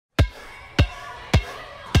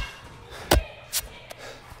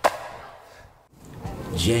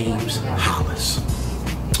James Hollis.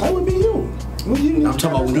 That would be you. I'm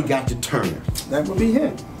talking about when he got to Turner. That would be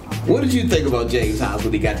him. What did you think about James Hollis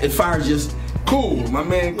when he got, as far as just cool, my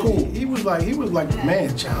man, cool. He was like the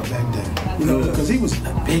man child back then, you know, because he was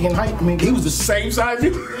big in height. I mean, he was the same size as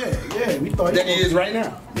you. Yeah. We thought that he is right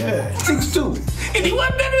now. Yeah, 6'2", and he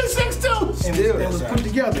wasn't better than 6'2". And it was put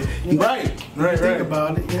together. You know? Right. Think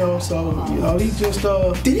about it, you know. So he just.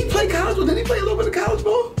 Did he play college ball? Did he play a little bit of college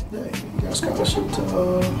ball? Yeah, he got a scholarship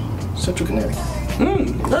to Central Connecticut.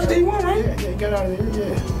 That's D1, right? Yeah, he got out of there.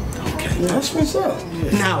 Yeah. Okay. Yeah. That's what's up.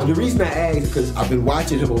 Yeah. Now, the reason I asked is because I've been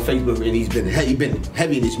watching him on Facebook and he's been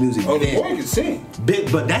heavy in his music. Oh, the boy can sing.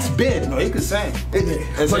 Big, but that's big. No, he can sing.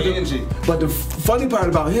 That's energy. But the funny part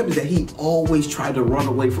about him is that he always tried to run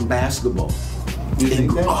away from basketball.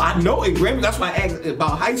 I know in grammar. That's why I asked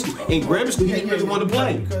about high school. In grammar school, he didn't really want to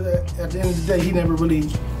play. Because at the end of the day, he never really.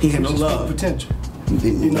 He had no love. Potential.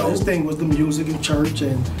 You know, his thing was the music in church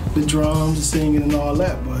and the drums, the singing, and all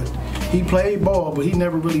that. But he played ball, but he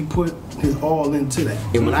never really put his all into that.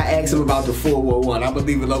 And when I asked him about the 411, I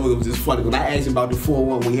believe it was just funny. When I asked him about the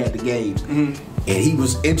 411, we had the games, and he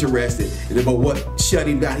was interested about what shut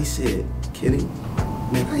him down. He said, "Kenny,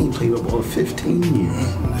 man, I ain't played ball in 15 years."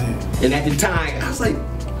 And at the time, I was like,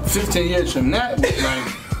 15 years from now, like,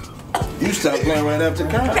 you stopped playing right after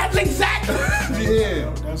college. That's exactly. Yeah.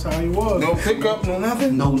 That's how he was. No pickup, no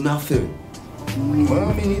nothing? No, nothing. Well,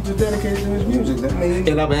 I mean, he's just dedicated to his music. That means.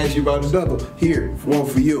 And I'm gonna ask you about another. Here, one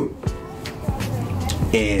for you.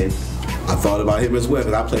 And I thought about him as well,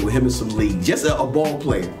 because I played with him in some leagues. Just a ball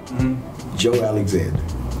player. Joe Alexander.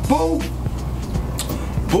 Boo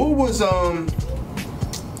was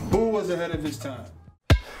ahead of his time.